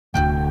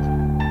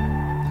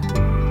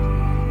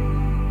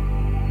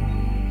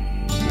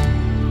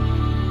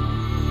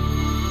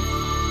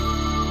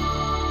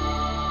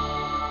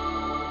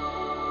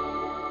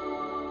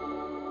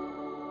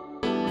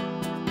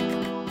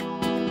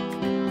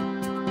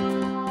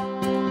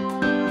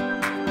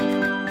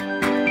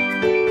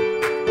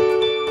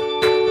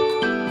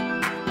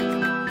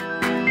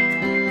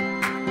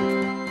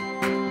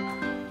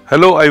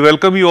Hello, I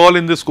welcome you all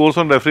in this course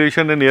on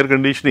refrigeration and air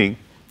conditioning.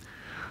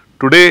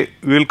 Today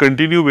we will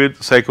continue with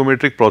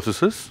psychrometric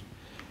processes.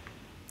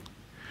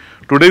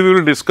 Today we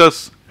will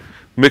discuss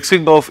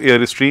mixing of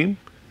air stream,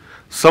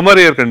 summer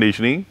air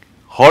conditioning,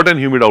 hot and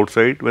humid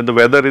outside when the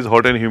weather is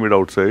hot and humid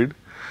outside,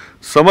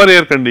 summer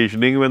air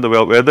conditioning when the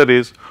weather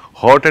is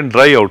hot and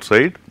dry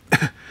outside,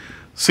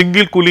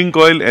 single cooling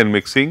coil and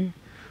mixing,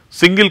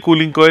 single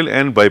cooling coil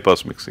and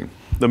bypass mixing.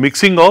 The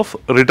mixing of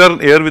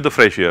return air with the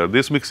fresh air.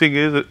 This mixing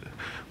is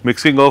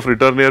mixing of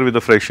return air with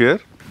the fresh air.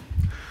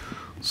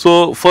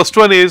 So, first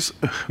one is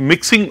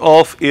mixing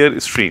of air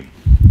stream.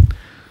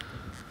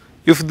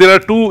 If there are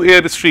two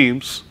air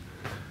streams,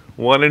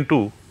 1 and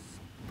 2,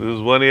 this is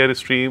one air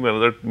stream,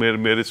 another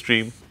air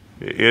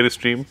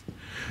stream,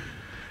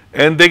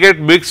 and they get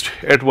mixed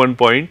at one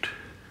point,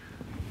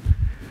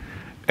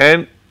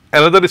 and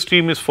another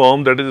stream is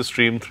formed, that is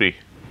stream 3.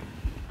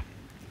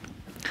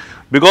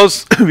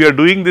 Because we are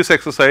doing this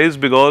exercise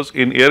because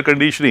in air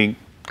conditioning,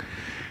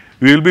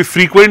 we will be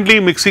frequently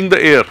mixing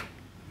the air,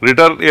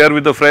 return air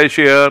with the fresh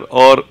air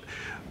or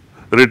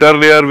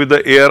return air with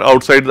the air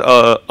outside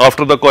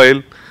after the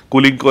coil,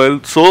 cooling coil.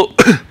 So,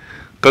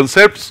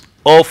 concepts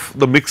of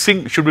the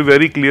mixing should be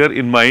very clear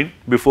in mind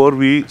before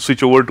we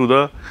switch over to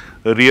the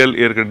real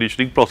air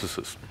conditioning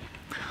processes.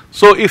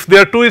 So, if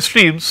there are two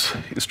streams,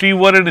 stream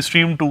 1 and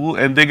stream 2,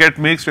 and they get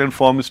mixed and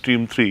form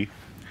stream 3,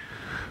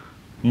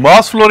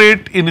 mass flow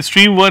rate in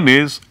stream 1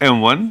 is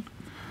M1,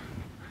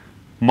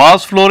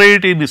 mass flow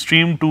rate in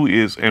stream 2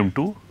 is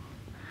M2,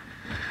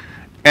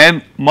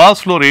 and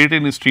mass flow rate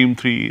in stream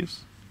 3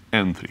 is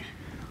M3.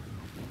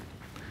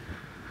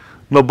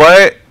 Now,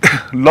 by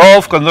law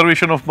of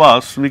conservation of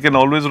mass, we can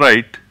always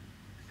write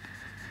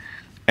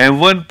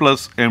M1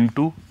 plus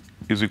M2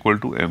 is equal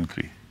to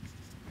M3.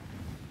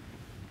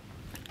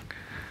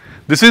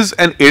 This is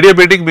an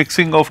adiabatic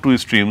mixing of two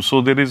streams,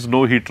 so there is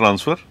no heat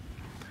transfer.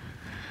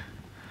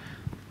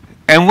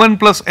 M1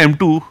 plus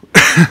M2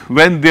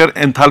 when their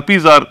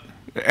enthalpies are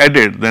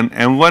added, then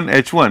M1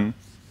 H1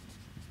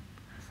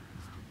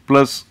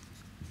 plus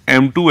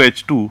M2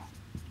 H2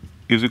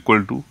 is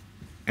equal to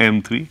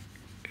M3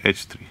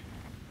 H3.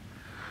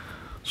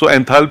 So,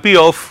 enthalpy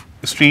of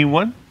stream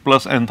 1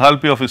 plus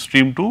enthalpy of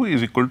stream 2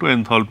 is equal to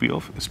enthalpy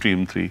of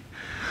stream 3.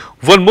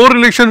 One more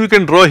relation we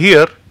can draw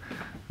here,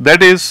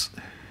 that is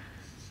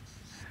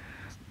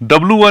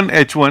W1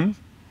 H1,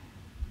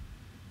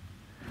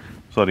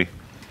 sorry,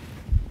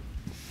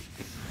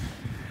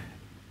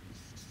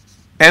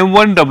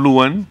 M1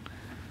 W1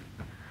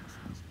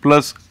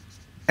 plus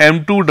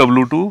M2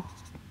 W2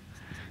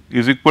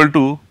 is equal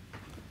to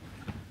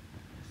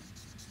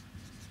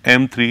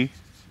M3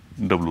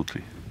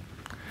 W3.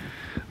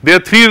 There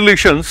are three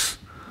relations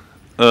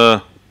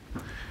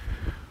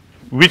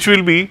which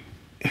will be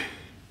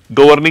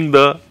governing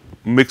the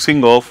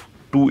mixing of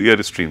two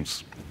air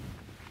streams.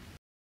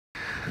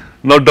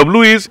 Now,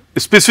 W is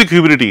specific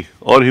humidity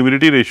or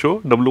humidity ratio,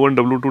 W1,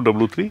 W2,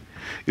 W3,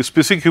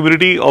 specific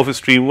humidity of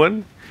stream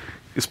 1,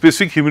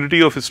 specific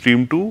humidity of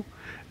stream 2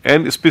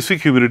 and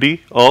specific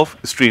humidity of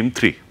stream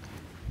 3.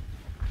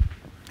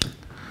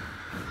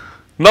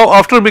 Now,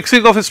 after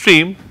mixing of a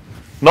stream,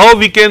 now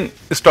we can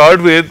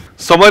start with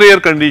summer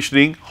air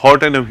conditioning,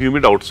 hot and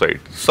humid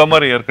outside,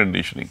 summer air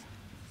conditioning.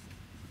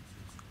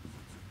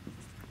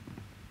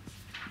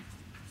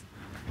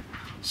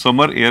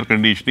 Summer air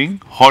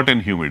conditioning, hot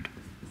and humid.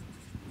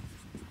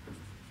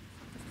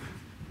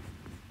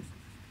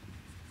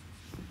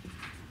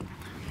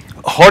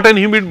 Hot and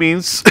humid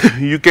means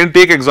you can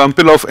take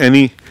example of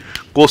any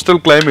coastal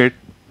climate.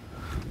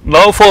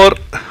 Now, for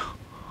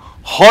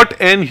hot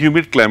and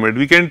humid climate,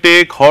 we can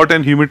take hot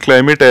and humid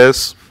climate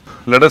as,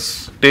 let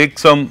us take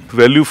some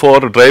value for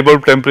dry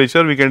bulb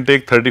temperature, we can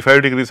take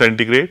 35 degrees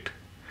centigrade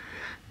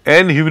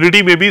and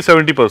humidity may be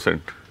 70%.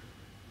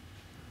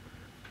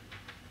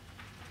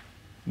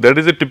 That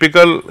is a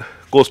typical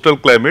coastal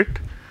climate.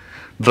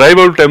 Dry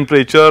bulb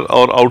temperature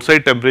or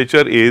outside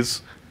temperature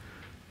is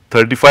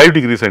 35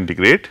 degrees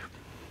centigrade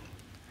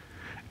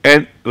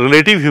and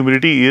relative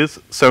humidity is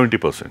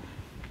 70%.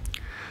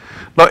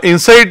 Now,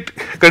 inside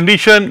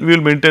condition we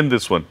will maintain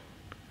this one,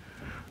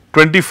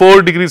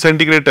 24 degrees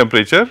centigrade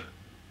temperature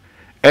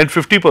and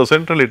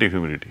 50% relative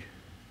humidity,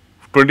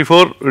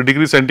 24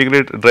 degrees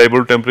centigrade dry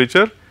bulb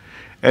temperature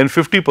and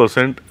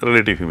 50%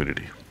 relative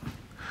humidity.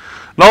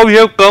 Now, we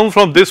have come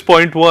from this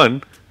point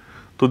 1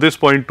 to this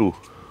point 2.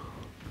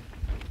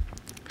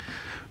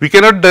 We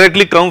cannot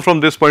directly come from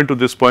this point to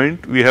this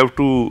point, we have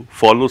to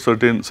follow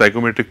certain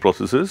psychrometric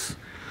processes.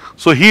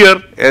 So,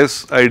 here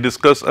as I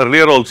discussed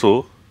earlier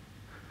also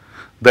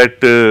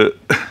that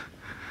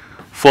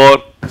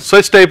for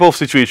such type of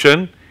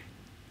situation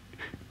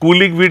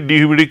cooling with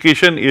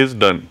dehumidification is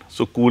done.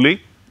 So, cooling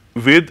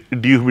with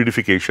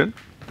dehumidification.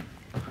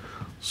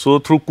 So,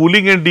 through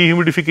cooling and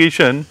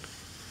dehumidification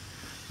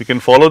we can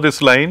follow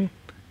this line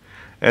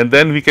and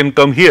then we can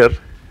come here,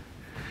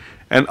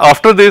 and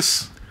after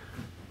this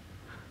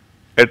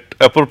at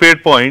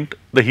appropriate point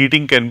the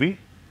heating can be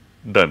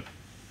done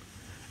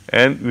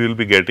and we will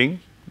be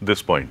getting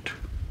this point.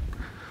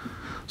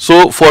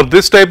 So, for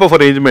this type of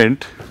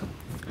arrangement,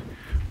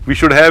 we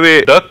should have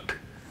a duct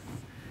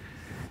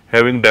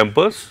having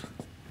dampers,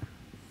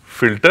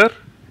 filter,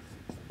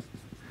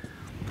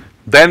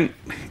 then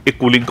a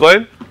cooling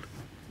coil,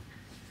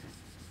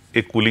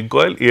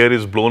 air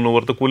is blown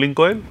over the cooling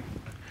coil,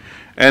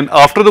 and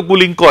after the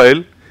cooling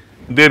coil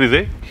there is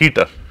a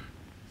heater,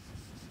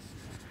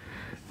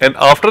 and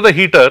after the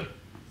heater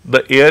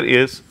the air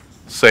is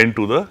sent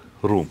to the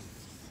room.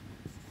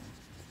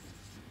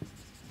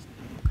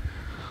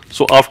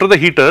 So, after the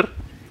heater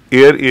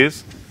air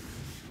is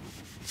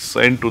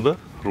sent to the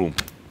room.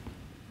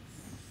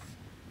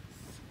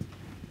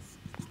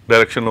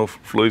 Direction of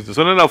flow is this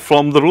one, and now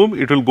from the room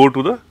it will go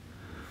to the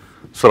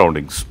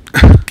surroundings.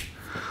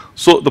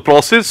 So, the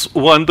process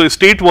 1, the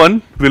state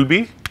 1 will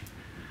be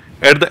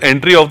at the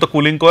entry of the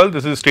cooling coil,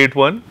 this is state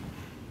 1,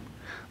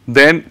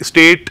 then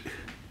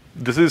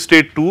this is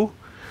state 2,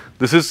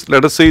 this is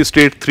let us say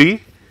state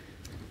 3,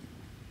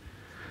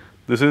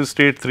 this is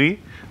state 3,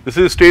 this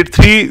is state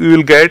 3 we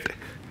will get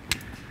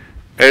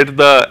at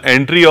the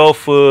entry of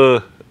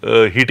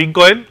heating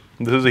coil,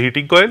 this is a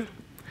heating coil,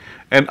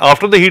 and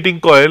after the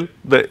heating coil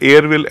the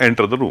air will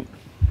enter the room.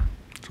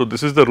 So,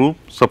 this is the room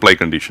supply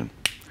condition.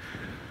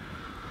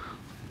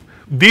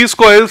 These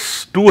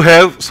coils too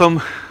have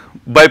some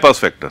bypass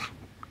factor.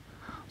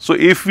 So,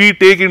 if we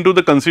take into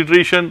the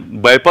consideration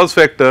bypass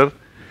factor,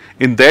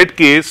 in that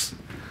case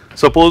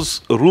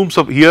suppose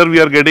here we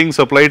are getting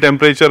supply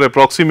temperature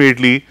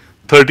approximately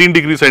 13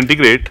 degrees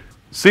centigrade.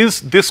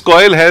 Since this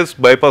coil has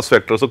bypass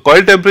factor, so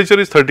coil temperature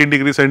is 13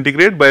 degrees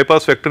centigrade,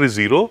 bypass factor is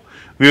 0,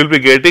 we will be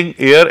getting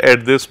air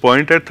at this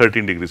point at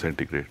 13 degrees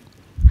centigrade.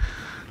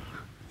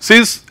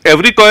 Since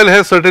every coil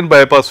has certain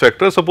bypass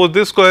factor, suppose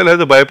this coil has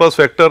a bypass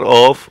factor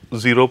of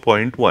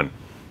 0.1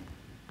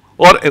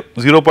 or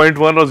 0.1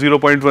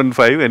 or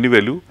 0.15, any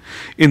value.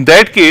 In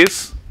that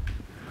case,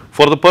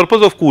 for the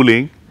purpose of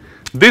cooling,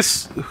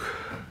 this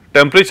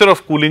temperature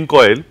of cooling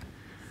coil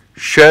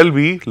shall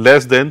be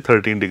less than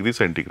 13 degrees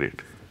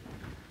centigrade.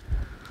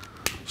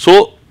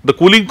 So, the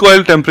cooling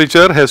coil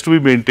temperature has to be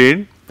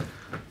maintained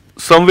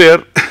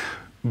somewhere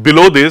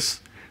below this,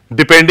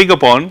 depending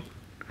upon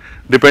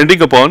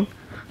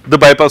the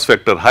bypass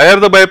factor. Higher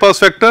the bypass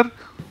factor,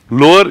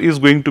 lower is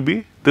going to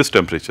be this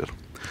temperature.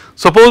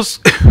 Suppose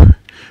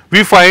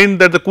we find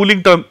that the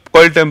cooling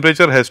coil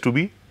temperature has to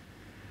be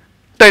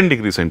 10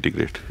 degrees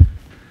centigrade.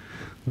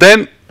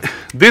 Then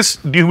this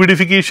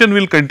dehumidification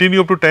will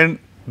continue up to 10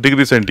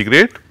 degrees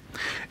centigrade,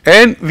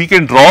 and we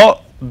can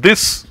draw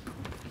this,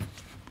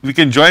 we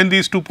can join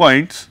these 2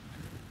 points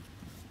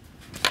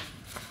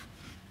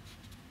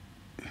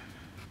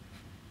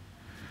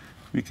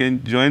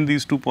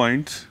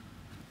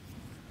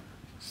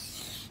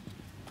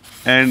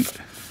and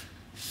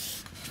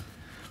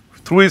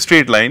through a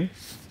straight line,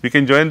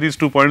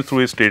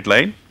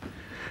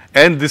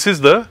 and this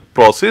is the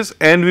process,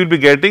 and we will be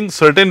getting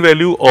certain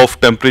value of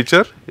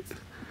temperature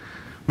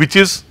which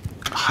is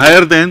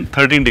higher than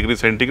 13 degrees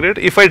centigrade.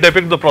 If I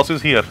depict the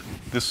process here,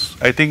 this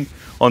I think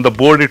on the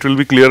board it will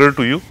be clearer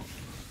to you.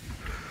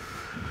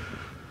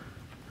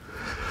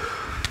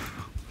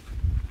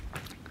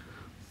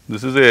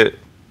 This is a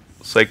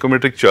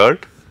psychrometric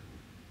chart,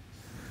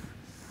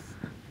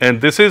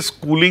 and this is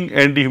cooling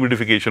and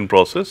dehumidification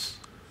process.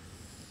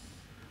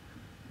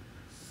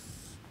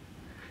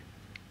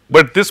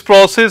 But this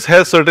process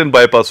has certain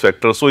bypass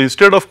factor. So,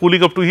 instead of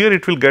cooling up to here,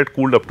 it will get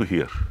cooled up to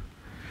here,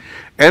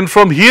 and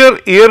from here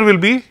air will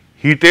be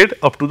heated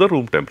up to the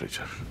room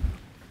temperature,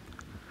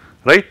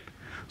 right.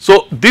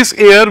 So, this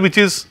air which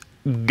is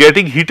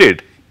getting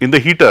heated in the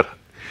heater,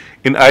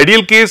 in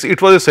ideal case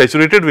it was a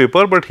saturated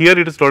vapor, but here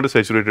it is not a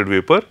saturated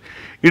vapor,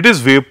 it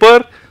is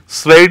vapor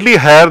slightly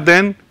higher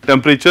than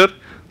temperature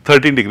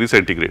 13 degrees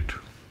centigrade,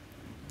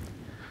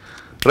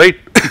 right.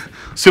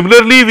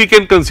 Similarly, we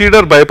can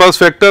consider bypass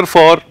factor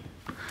for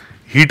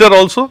heater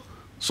also.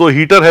 So,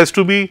 heater has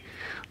to be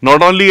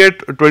not only at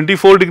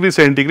 24 degrees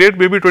centigrade,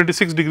 maybe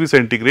 26 degrees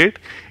centigrade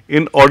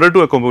in order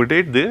to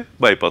accommodate the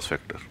bypass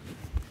factor.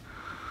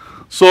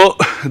 So,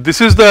 this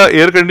is the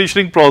air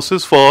conditioning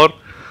process for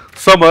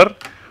summer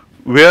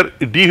where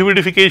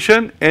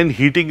dehumidification and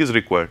heating is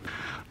required.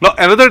 Now,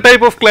 another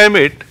type of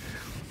climate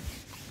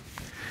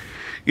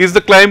is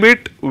the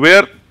climate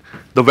where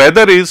the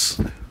weather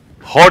is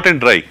hot and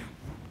dry,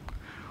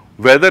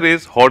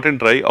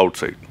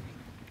 outside.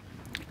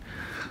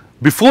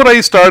 Before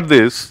I start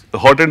this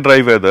hot and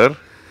dry weather,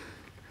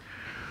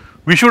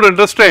 we should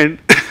understand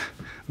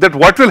that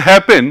what will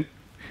happen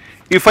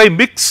if I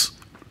mix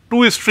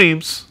 2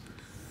 streams.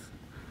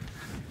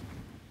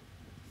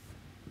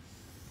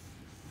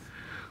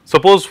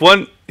 Suppose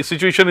one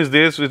situation is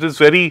this, it is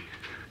very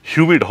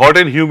humid, hot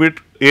and humid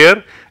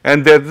air,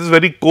 and there is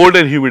very cold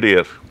and humid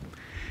air.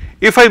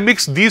 If I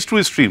mix these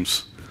 2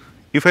 streams,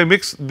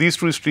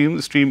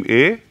 stream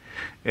A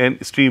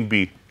and stream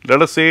B,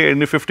 let us say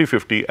in a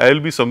 50-50, I will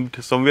be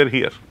somewhere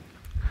here.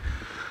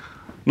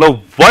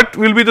 Now, what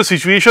will be the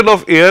situation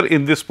of air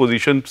in this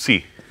position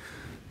C?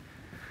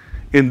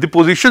 In the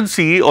position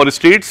C or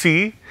state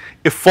C,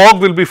 a fog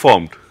will be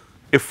formed,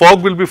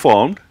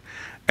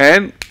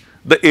 and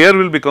the air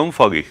will become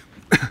foggy.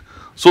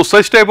 So,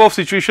 such type of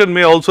situation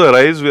may also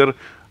arise where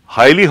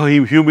highly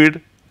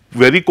humid,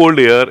 very cold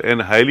air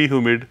and highly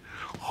humid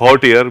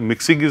hot air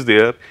mixing is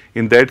there.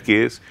 In that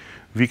case,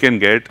 we can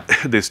get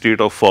the state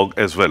of fog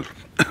as well.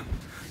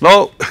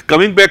 Now,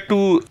 coming back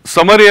to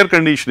summer air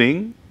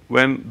conditioning,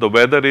 when the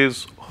weather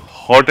is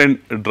hot and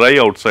dry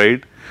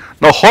outside.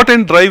 Now, hot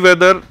and dry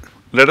weather,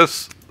 let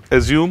us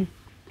assume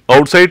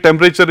outside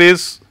temperature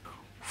is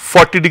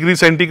 40 degrees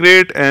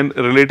centigrade and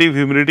relative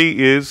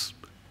humidity is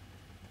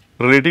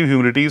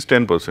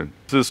 10%.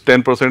 This is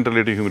 10%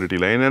 relative humidity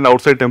line and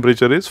outside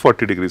temperature is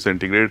 40 degrees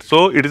centigrade.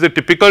 So, it is a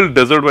typical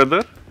desert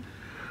weather.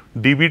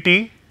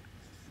 DBT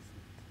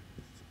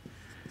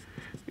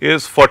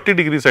is 40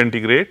 degrees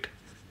centigrade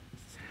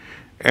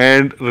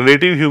and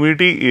relative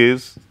humidity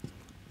is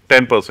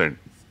 10%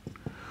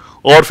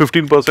 or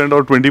 15%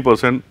 or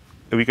 20%,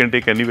 we can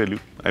take any value.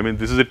 I mean,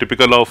 this is a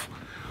typical of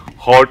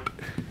hot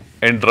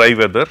and dry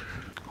weather,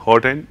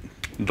 hot and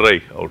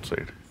dry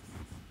outside.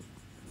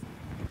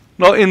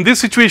 Now, in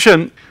this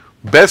situation,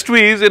 best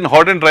way is in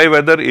hot and dry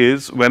weather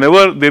is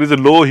whenever there is a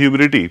low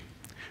humidity,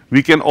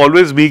 we can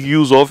always make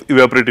use of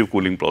evaporative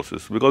cooling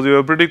process, because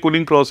evaporative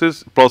cooling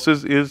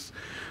process is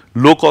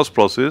low cost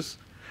process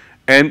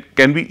and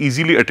can be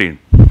easily attained.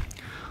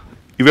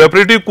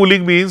 Evaporative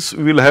cooling means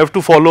we will have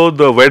to follow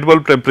the wet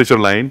bulb temperature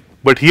line,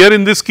 but here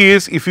in this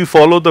case if we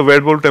follow the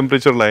wet bulb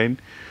temperature line,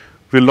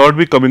 we will not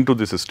be coming to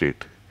this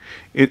state.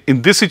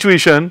 In this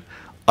situation,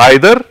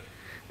 either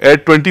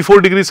at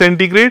 24 degrees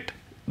centigrade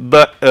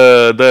the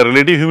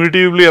relative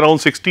humidity will be around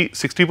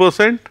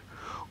 60%,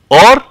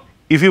 or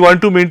if you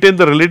want to maintain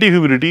the relative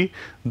humidity,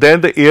 then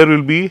the air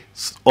will be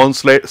on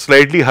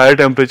slightly higher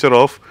temperature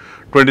of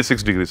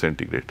 26 degrees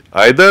centigrade,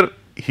 either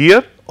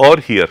here or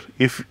here.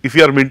 If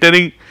you are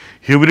maintaining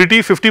humidity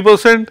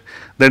 50%,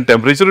 then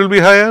temperature will be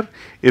higher.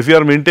 If you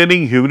are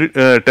maintaining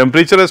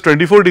temperature as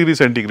 24 degrees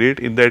centigrade,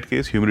 in that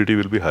case humidity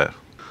will be higher.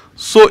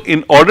 So,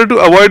 in order to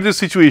avoid this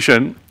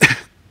situation,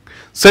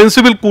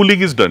 sensible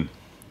cooling is done.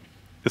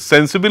 A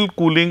sensible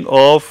cooling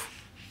of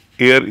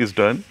air is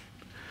done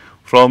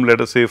from,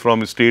 let us say,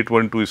 from state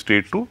 1 to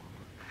state 2,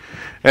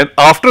 and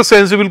after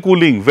sensible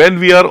cooling, when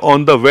we are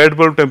on the wet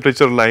bulb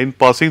temperature line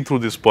passing through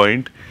this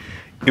point,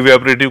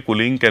 evaporative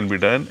cooling can be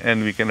done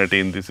and we can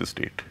attain this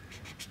state.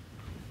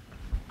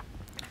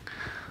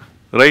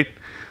 Right.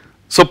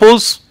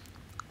 Suppose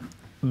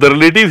the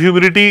relative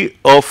humidity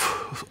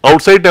of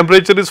outside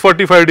temperature is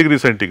 45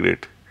 degrees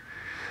centigrade,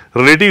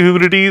 relative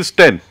humidity is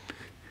 10.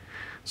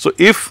 So,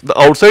 if the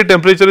outside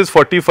temperature is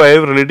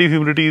 45, relative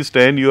humidity is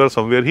 10, you are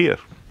somewhere here.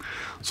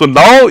 So,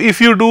 now if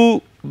you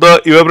do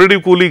the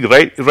evaporative cooling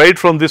right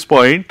from this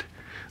point,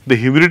 the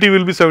humidity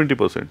will be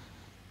 70%,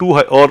 too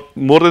high or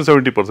more than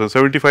 70%,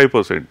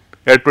 75%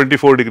 at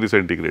 24 degrees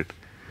centigrade.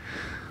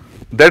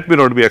 That may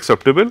not be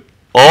acceptable.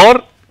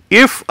 Or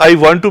if I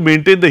want to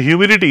maintain the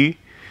humidity,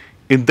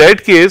 in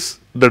that case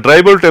the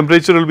dry bulb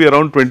temperature will be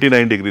around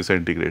 29 degrees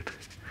centigrade.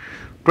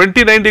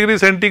 29 degrees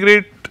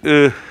centigrade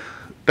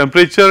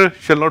temperature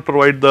shall not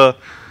provide the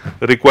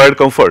required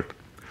comfort.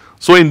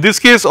 So, in this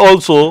case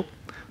also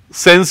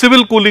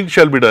sensible cooling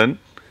shall be done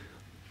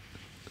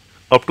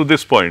up to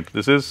this point.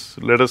 This is,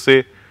 let us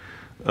say,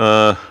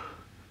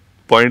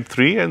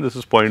 0.3 and this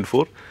is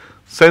 0.4.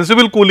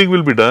 Sensible cooling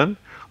will be done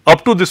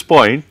up to this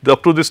point,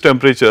 up to this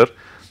temperature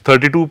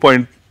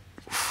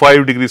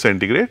 32.5 degrees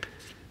centigrade.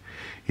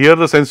 Here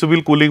the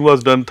sensible cooling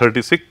was done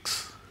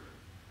 36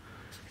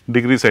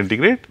 degrees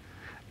centigrade,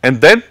 and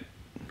then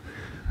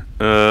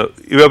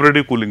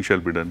evaporative cooling shall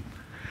be done.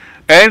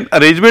 And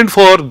arrangement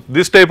for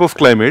this type of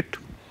climate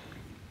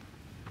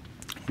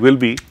will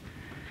be,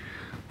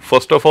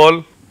 first of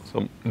all,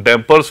 some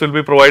dampers will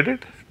be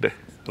provided,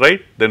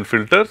 right, then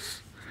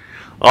filters,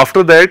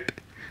 after that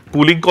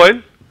cooling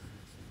coil,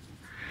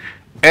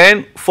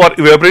 and for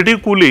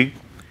evaporative cooling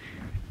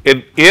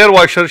an air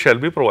washer shall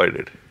be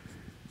provided.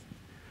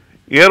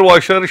 Air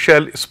washer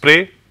shall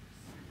spray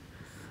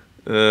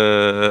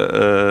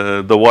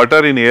the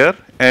water in air,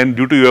 and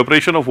due to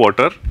evaporation of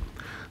water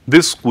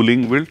this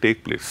cooling will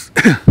take place.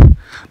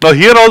 Now,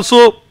 here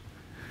also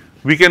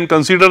we can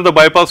consider the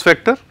bypass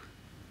factor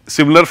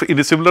in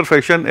a similar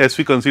fashion as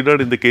we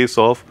considered in the case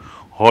of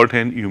hot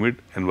and humid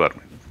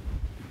environment.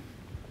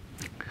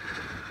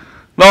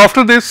 Now,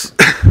 after this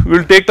we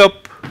will take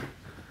up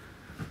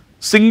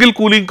single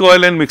cooling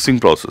coil and mixing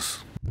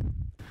process.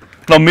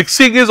 Now,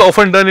 mixing is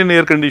often done in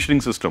air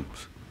conditioning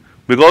systems,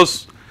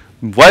 because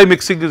why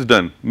mixing is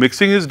done?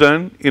 Mixing is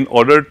done in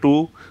order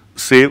to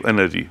save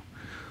energy.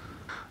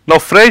 Now,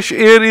 fresh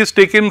air is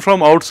taken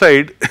from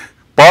outside,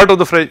 part of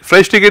the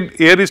fresh taken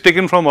air is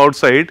taken from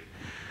outside,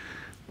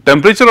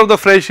 temperature of the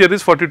fresh air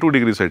is 42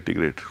 degrees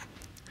centigrade.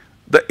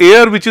 The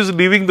air which is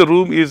leaving the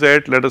room is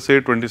at, let us say,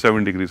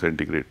 27 degrees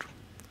centigrade.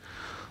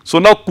 So,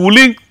 now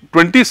cooling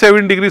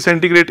 27 degrees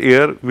centigrade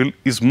air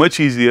is much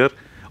easier,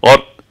 or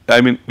I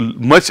mean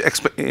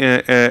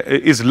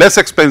is less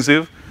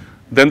expensive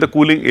than the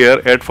cooling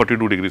air at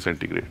 42 degrees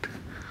centigrade.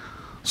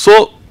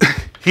 So,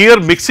 here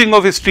mixing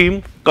of a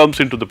steam comes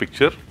into the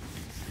picture.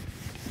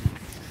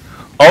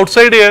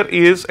 outside air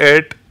is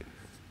at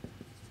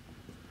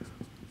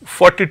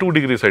 42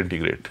 degrees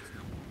centigrade.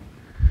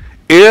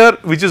 Air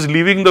which is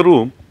leaving the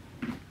room,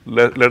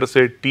 let us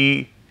say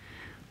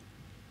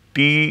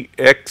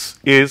Tx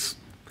is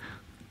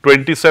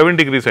 27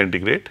 degrees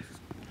centigrade.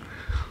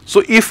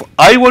 So, if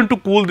I want to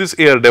cool this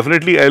air,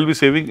 definitely I will be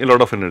saving a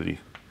lot of energy.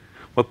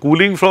 But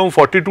cooling from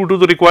 42 to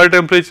the required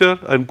temperature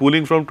and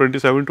cooling from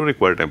 27 to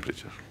required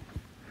temperature.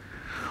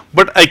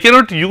 But I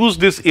cannot use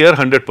this air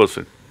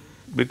 100%,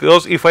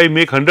 because if I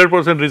make 100%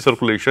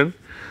 recirculation,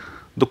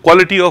 the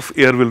quality of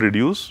air will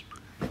reduce,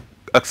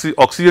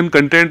 oxygen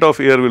content of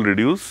air will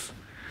reduce,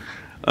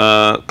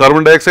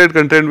 carbon dioxide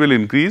content will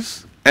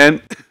increase,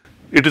 and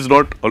it is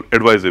not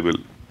advisable.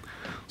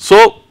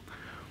 So,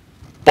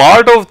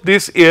 part of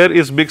this air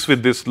is mixed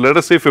with this, let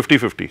us say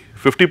 50-50,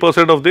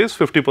 50% of this,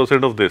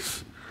 50% of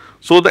this.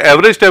 So, the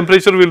average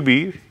temperature will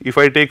be, if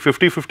I take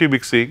 50-50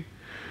 mixing,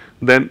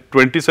 then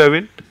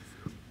 27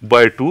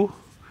 by 2,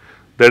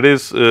 that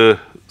is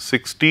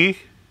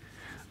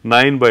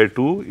 69 by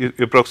 2 is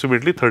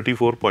approximately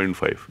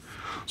 34.5.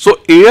 So,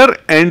 air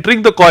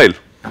entering the coil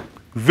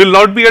will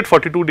not be at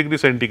 42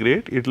 degrees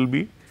centigrade, it will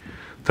be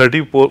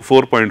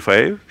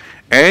 34.5,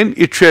 and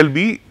it shall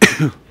be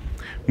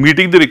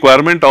meeting the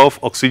requirement of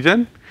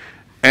oxygen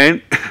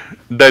and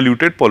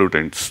diluted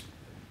pollutants.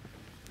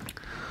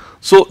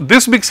 So,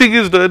 this mixing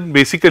is done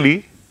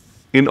basically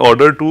in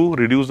order to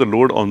reduce the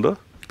load on the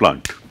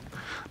plant.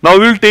 Now,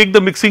 we will take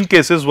the mixing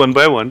cases one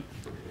by one.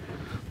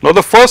 Now,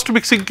 the first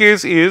mixing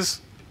case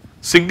is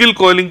single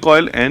coiling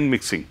coil and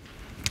mixing.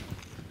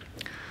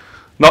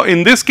 Now,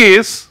 in this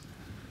case,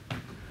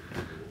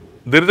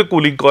 there is a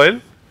cooling coil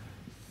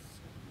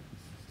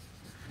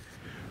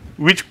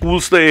which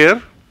cools the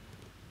air,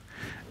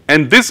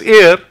 and this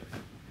air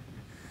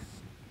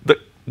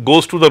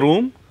goes to the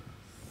room.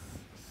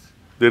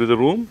 There is a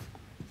room,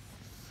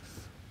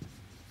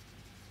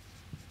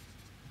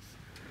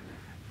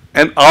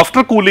 and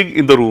after cooling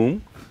in the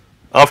room,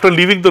 after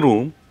leaving the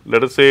room,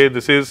 let us say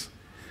this is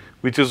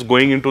which is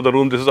going into the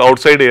room, this is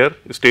outside air,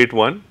 state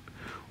 1.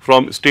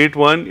 From state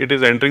 1 it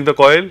is entering the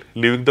coil,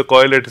 leaving the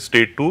coil at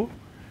state 2,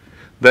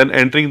 then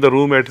entering the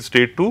room at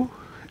state 2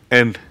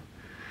 and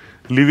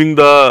leaving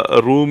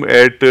the room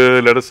at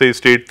let us say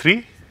state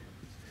 3.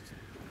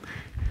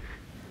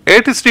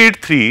 At state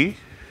 3,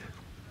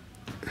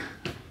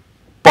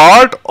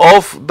 part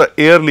of the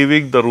air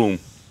leaving the room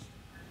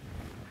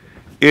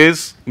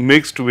is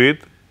mixed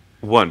with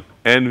 1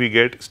 and we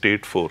get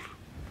state 4.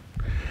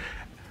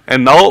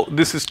 And now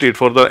this is state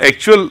 4. The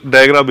actual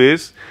diagram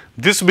is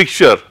this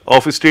mixture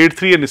of state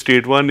 3 and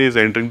state 1 is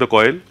entering the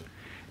coil,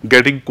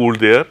 getting cooled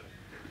there,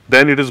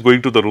 then it is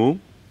going to the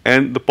room,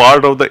 and the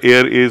part of the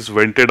air is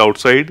vented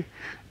outside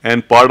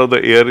and part of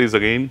the air is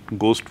again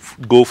goes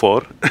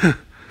for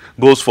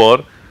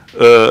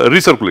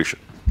recirculation.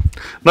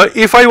 Now,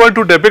 if I want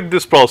to depict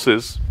this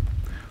process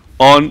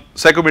on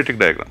psychrometric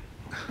diagram,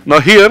 now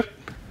here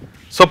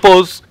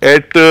suppose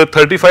at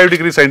 35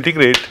 degrees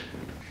centigrade,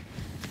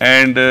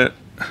 and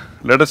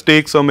let us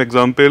take some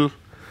example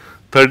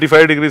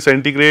 35 degrees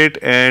centigrade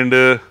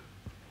and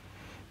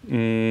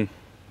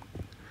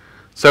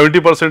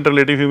 70%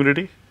 relative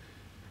humidity,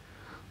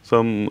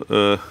 some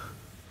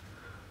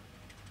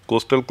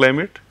coastal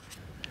climate,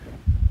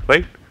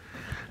 right,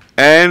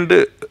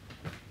 and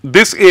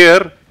this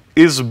air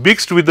is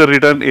mixed with the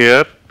return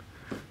air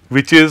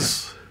which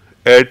is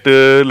at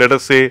let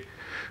us say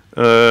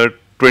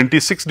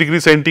 26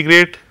 degrees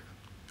centigrade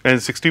and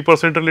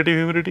 60% relative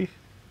humidity.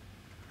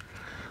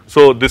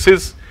 So, this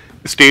is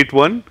state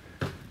 1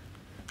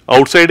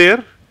 outside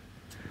air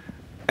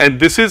and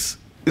this is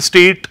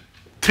state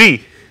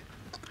 3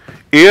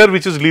 air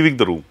which is leaving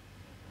the room.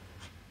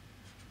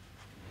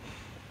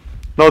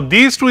 Now,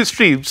 these two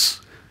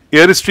streams,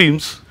 air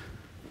streams,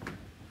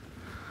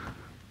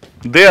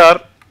 they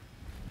are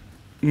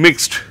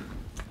mixed.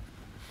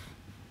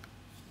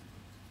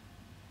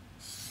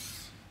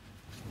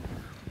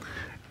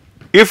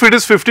 If it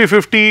is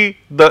 50-50,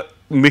 the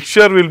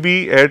mixture will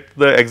be at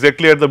the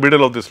exactly at the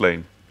middle of this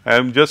line. I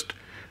am just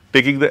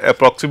taking the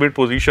approximate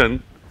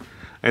position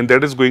and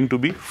that is going to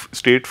be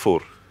state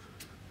 4.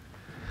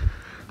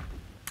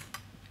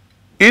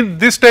 In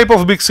this type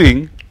of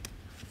mixing,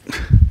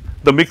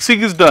 the mixing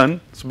is done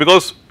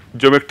because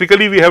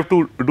geometrically we have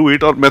to do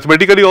it, or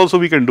mathematically also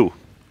we can do.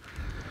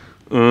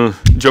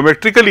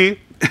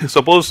 Geometrically,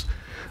 suppose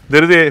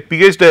there is a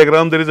pH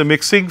diagram, there is a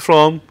mixing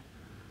from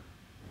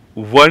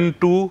 1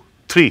 to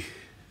 3,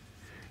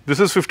 this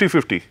is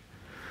 50-50.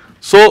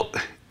 So,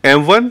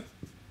 M1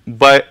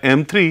 by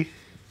M3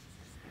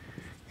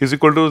 is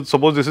equal to,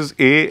 suppose this is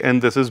A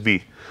and this is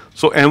B.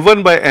 So,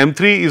 M1 by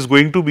M3 is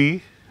going to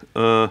be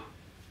A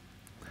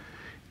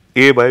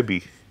by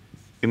B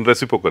in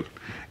reciprocal.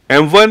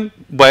 M1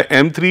 by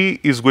M3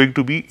 is going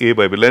to be A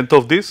by B, length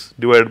of this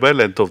divided by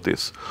length of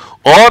this,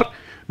 or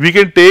we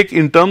can take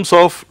in terms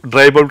of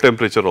dry bulb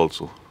temperature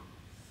also,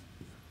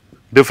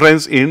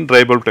 difference in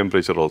dry bulb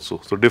temperature also.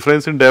 So,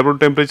 difference in dry bulb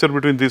temperature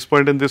between this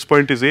point and this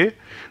point is A,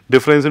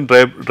 difference in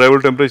dry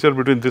bulb temperature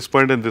between this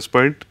point and this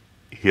point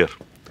here.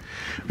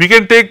 We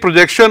can take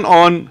projection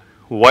on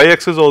y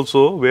axis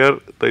also where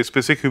the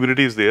specific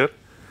humidity is there.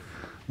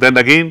 Then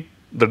again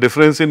the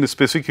difference in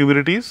specific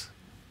humidities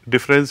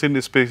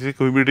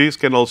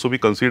can also be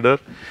considered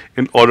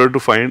in order to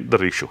find the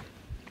ratio.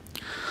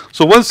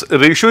 So, once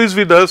ratio is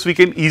with us, we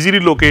can easily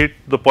locate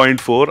the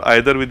point 4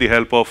 either with the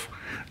help of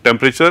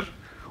temperature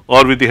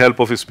or with the help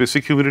of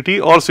specific humidity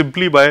or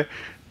simply by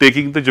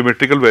taking the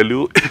geometrical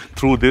value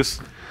through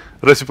this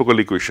reciprocal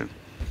equation.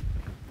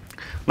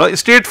 Now,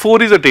 state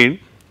 4 is attained.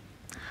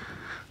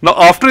 Now,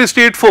 after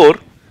state 4,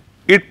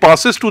 it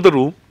passes to the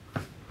room.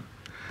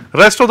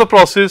 Rest of the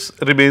process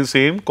remains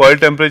same. Coil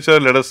temperature,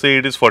 let us say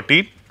it is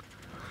 14.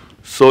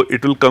 So,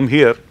 it will come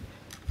here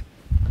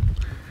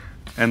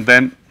and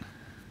then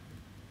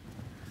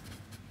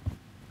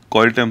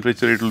coil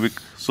temperature it will be.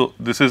 So,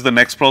 this is the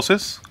next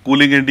process,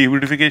 cooling and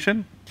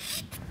dehumidification.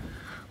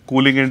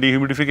 Cooling and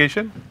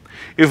dehumidification.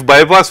 If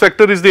bypass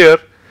factor is there,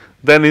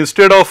 then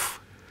instead of,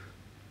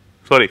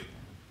 so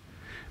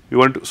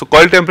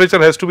coil temperature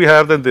has to be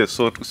higher than this.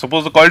 So,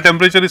 suppose the coil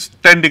temperature is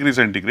 10 degrees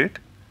centigrade,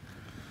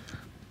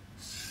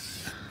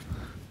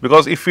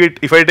 because if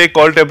I take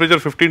coil temperature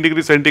 15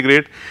 degrees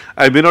centigrade,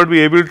 I may not be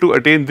able to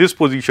attain this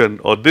position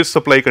or this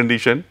supply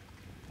condition,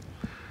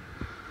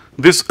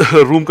 this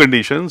room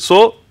condition.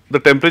 So, the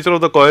temperature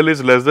of the coil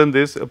is less than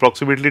this,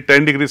 approximately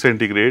 10 degrees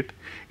centigrade.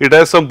 It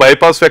has some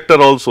bypass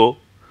factor also.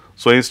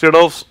 So, instead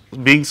of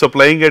being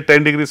supplying at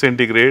 10 degrees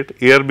centigrade,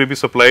 air may be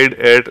supplied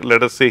at,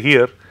 let us say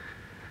here,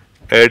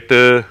 at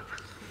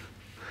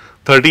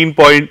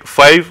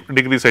 13.5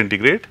 degrees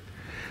centigrade,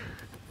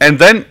 and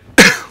then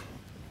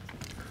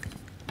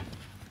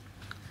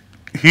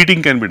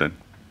heating can be done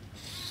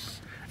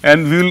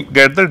and we will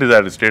get the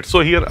desired state.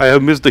 So, here I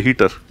have missed the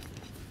heater.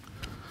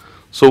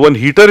 So, one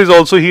heater is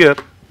also here.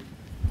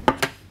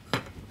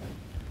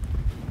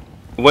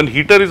 One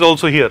heater is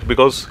also here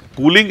because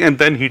cooling and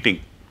then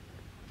heating.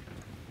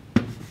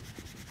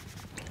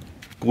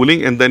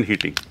 Cooling and then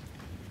heating.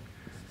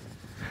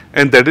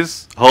 And that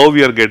is how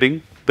we are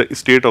getting the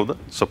state of the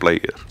supply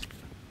air.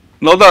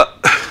 Now, the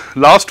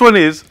last one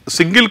is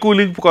single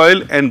cooling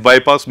coil and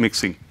bypass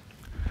mixing.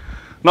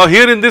 Now,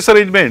 here in this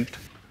arrangement,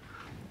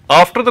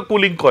 after the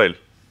cooling coil,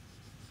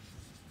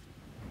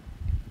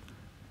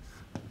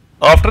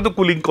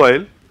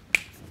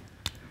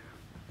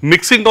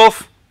 mixing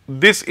of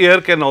this air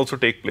can also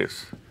take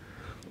place.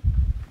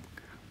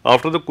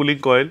 After the cooling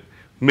coil,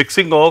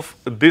 mixing of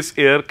this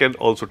air can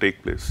also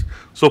take place.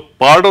 So,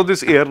 part of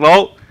this air,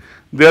 now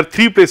there are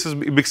 3 places,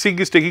 mixing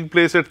is taking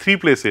place at 3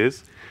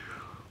 places,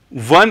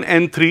 1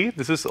 and 3,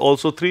 this is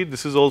also 3,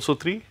 this is also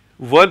 3,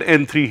 1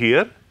 and 3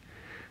 here,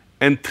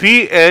 and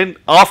 3 and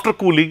after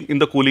cooling in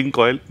the cooling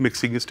coil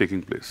mixing is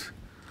taking place.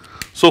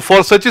 So,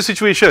 for such a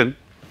situation,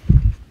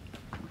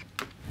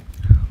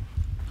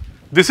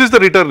 this is the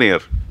return air.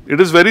 It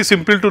is very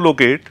simple to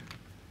locate.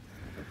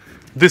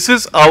 This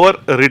is our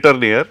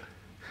return air,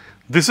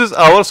 this is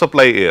our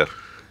supply air.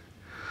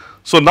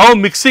 So, now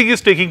mixing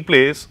is taking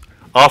place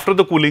after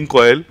the cooling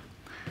coil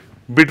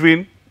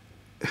between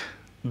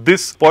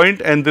this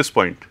point and this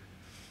point,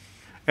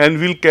 and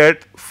we will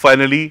get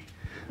finally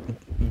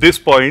this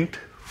point,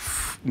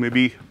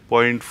 maybe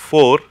point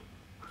 4.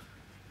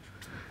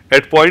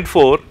 At point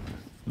 4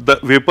 the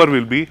vapor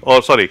will be,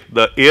 or sorry,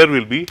 the air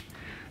will be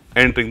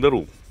entering the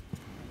room.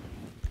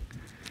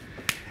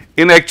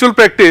 In actual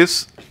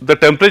practice, the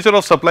temperature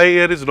of supply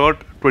air is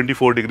not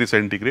 24 degrees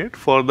centigrade.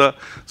 For the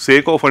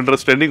sake of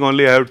understanding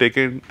only, I have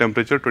taken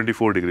temperature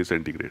 24 degrees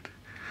centigrade.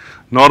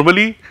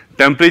 Normally,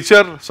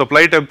 temperature of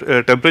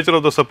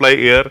the supply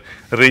air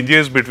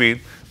ranges between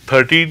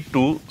 13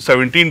 to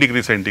 17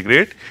 degrees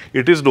centigrade.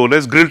 It is known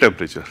as grill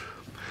temperature.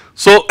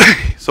 So,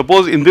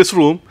 suppose in this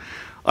room,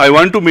 I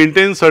want to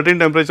maintain certain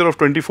temperature of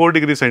 24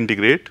 degrees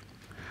centigrade.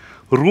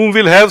 Room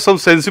will have some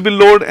sensible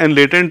load and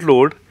latent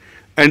load,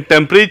 and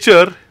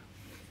temperature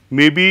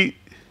may be,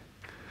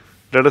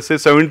 let us say,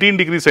 17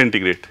 degrees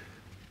centigrade.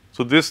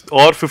 So, this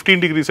or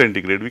 15 degrees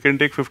centigrade, we can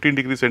take 15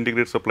 degrees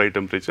centigrade supply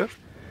temperature,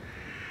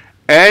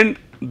 and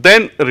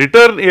then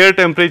return air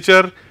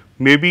temperature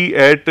may be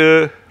at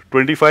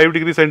 25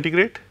 degrees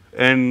centigrade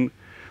and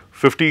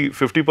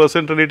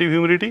 50% relative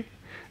humidity,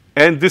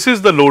 and this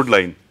is the load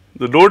line.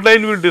 The load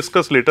line we will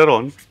discuss later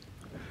on.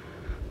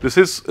 This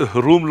is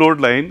room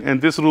load line,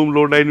 and this room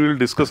load line we will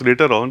discuss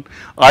later on.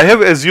 I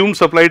have assumed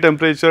supply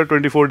temperature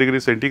 24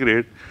 degrees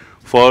centigrade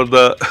for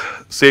the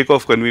sake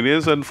of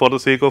convenience and for the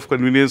sake of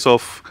convenience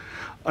of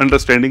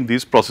understanding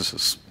these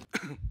processes.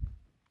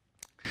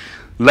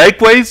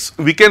 Likewise,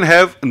 we can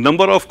have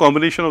number of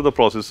combination of the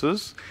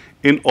processes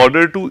in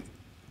order to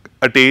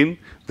attain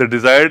the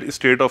desired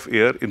state of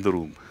air in the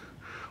room.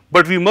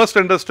 But we must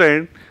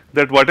understand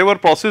that whatever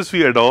process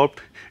we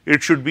adopt,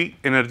 it should be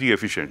energy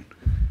efficient.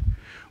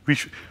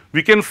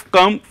 We can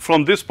come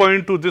from this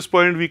point to this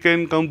point, we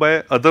can come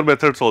by other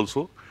methods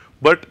also,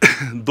 but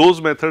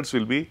those methods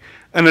will be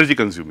energy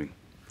consuming,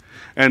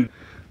 and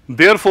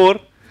therefore,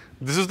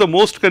 this is the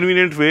most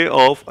convenient way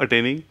of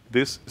attaining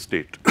this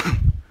state.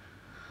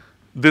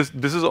 This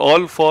is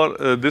all for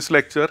this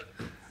lecture,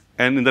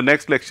 and in the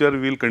next lecture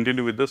we will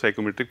continue with the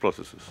psychometric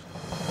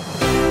processes.